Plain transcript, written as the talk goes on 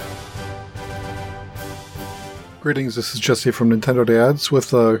Greetings, this is Jesse from Nintendo Dads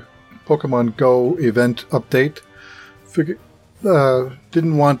with a Pokemon Go event update.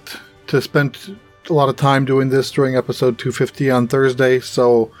 Didn't want to spend a lot of time doing this during episode 250 on Thursday,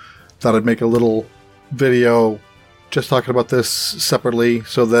 so thought I'd make a little video just talking about this separately,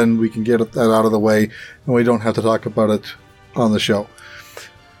 so then we can get that out of the way and we don't have to talk about it on the show.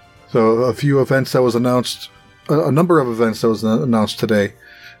 So a few events that was announced, a number of events that was announced today.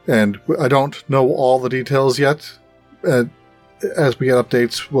 And I don't know all the details yet. As we get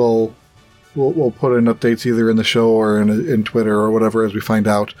updates, we'll put in updates either in the show or in Twitter or whatever as we find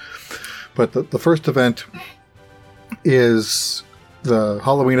out. But the first event is the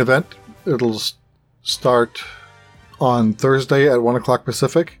Halloween event. It'll start on Thursday at 1 o'clock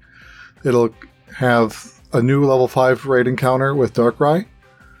Pacific. It'll have a new level 5 raid encounter with Darkrai.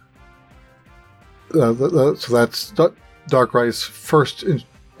 So that's Darkrai's first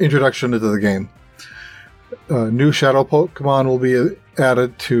introduction into the game. New Shadow Pokemon will be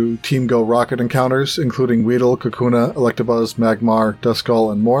added to Team Go Rocket encounters, including Weedle, Kakuna, Electabuzz, Magmar,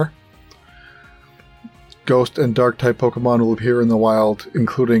 Duskull, and more. Ghost and Dark-type Pokemon will appear in the wild,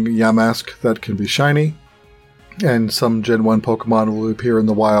 including Yamask that can be shiny, and some Gen 1 Pokemon will appear in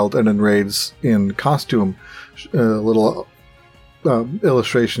the wild and in raids in costume. A little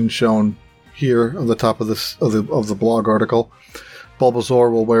illustration shown here on the top of the blog article.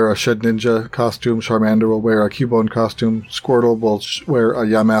 Bulbasaur will wear a Shedinja costume, Charmander will wear a Cubone costume, Squirtle will wear a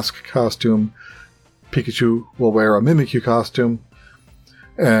Yamask costume, Pikachu will wear a Mimikyu costume,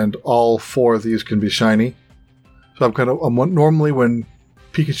 and all four of these can be shiny. So normally when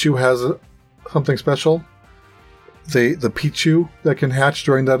Pikachu has something special, the Pichu that can hatch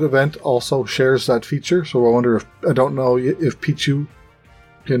during that event also shares that feature. So I don't know if Pichu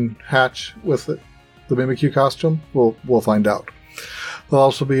can hatch with the Mimikyu costume. We'll find out. There'll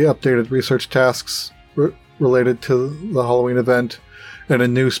also be updated research tasks related to the Halloween event, and a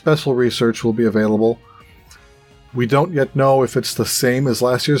new special research will be available. We don't yet know if it's the same as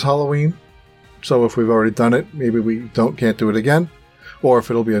last year's Halloween, so if we've already done it, maybe we can't do it again, or if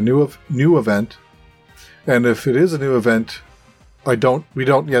it'll be a new event. And if it is a new event, we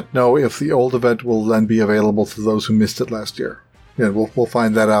don't yet know if the old event will then be available to those who missed it last year. Yeah, we'll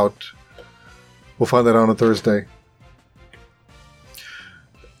find that out. We'll find that out on Thursday.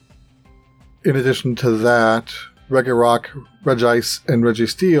 In addition to that, Regirock, Regice, and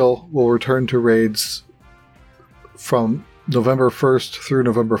Registeel will return to raids from November 1st through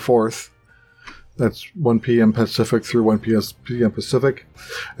November 4th. That's 1 p.m. Pacific through 1 p.m. Pacific.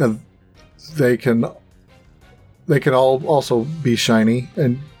 And they can all also be shiny,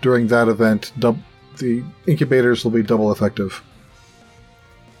 and during that event, the incubators will be double effective.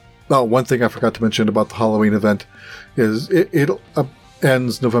 Oh, one thing I forgot to mention about the Halloween event is it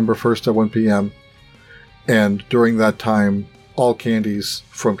ends November 1st at 1 p.m. And during that time, all candies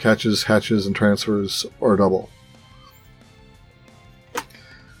from catches, hatches, and transfers are double.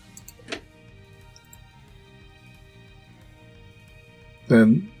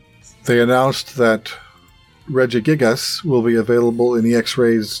 Then they announced that Regigigas will be available in EX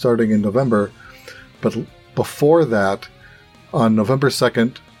raids starting in November, but before that, on November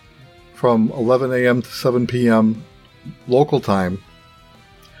 2nd, from 11 a.m. to 7 p.m. local time,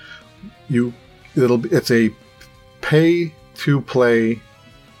 it's a pay-to-play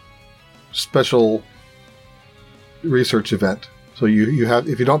special research event. So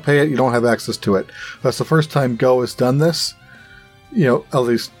if you don't pay it, you don't have access to it. That's the first time Go has done this. At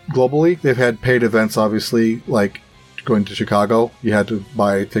least globally, they've had paid events, obviously, like going to Chicago. You had to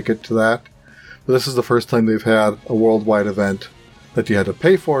buy a ticket to that. But this is the first time they've had a worldwide event that you had to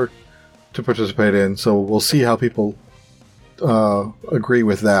pay for to participate in. So we'll see how people agree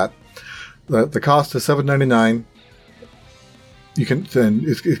with that. The cost is $7.99.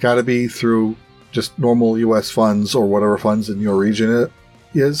 It's got to be through just normal U.S. funds or whatever funds in your region it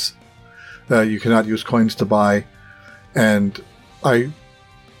is. You cannot use coins to buy. And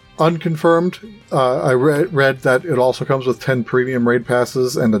unconfirmed, I read that it also comes with 10 premium raid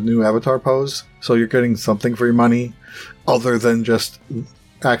passes and a new avatar pose. So you're getting something for your money other than just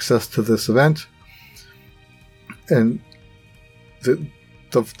access to this event. And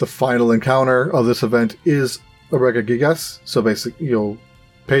the final encounter of this event is a Regigigas. So basically, you'll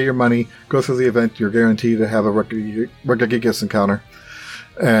pay your money, go through the event, you're guaranteed to have a Regigigas encounter.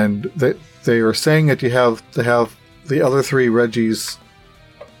 And they are saying that you have to have the other three Regis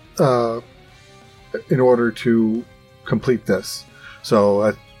in order to complete this.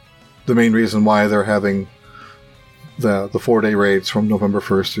 So the main reason why they're having the 4-day raids from November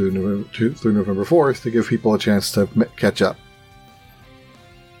 1st through November 4th to give people a chance to catch up.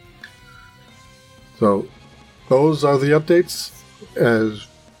 So those are the updates. As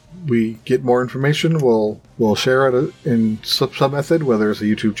we get more information, we'll share it in some method, whether it's a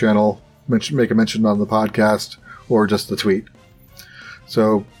YouTube channel, make a mention on the podcast, or just the tweet.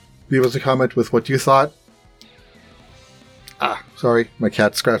 So leave us a comment with what you thought. Sorry, my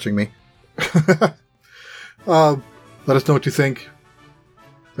cat's scratching me. Let us know what you think.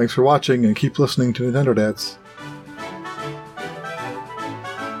 Thanks for watching, and keep listening to Nintendo Dads.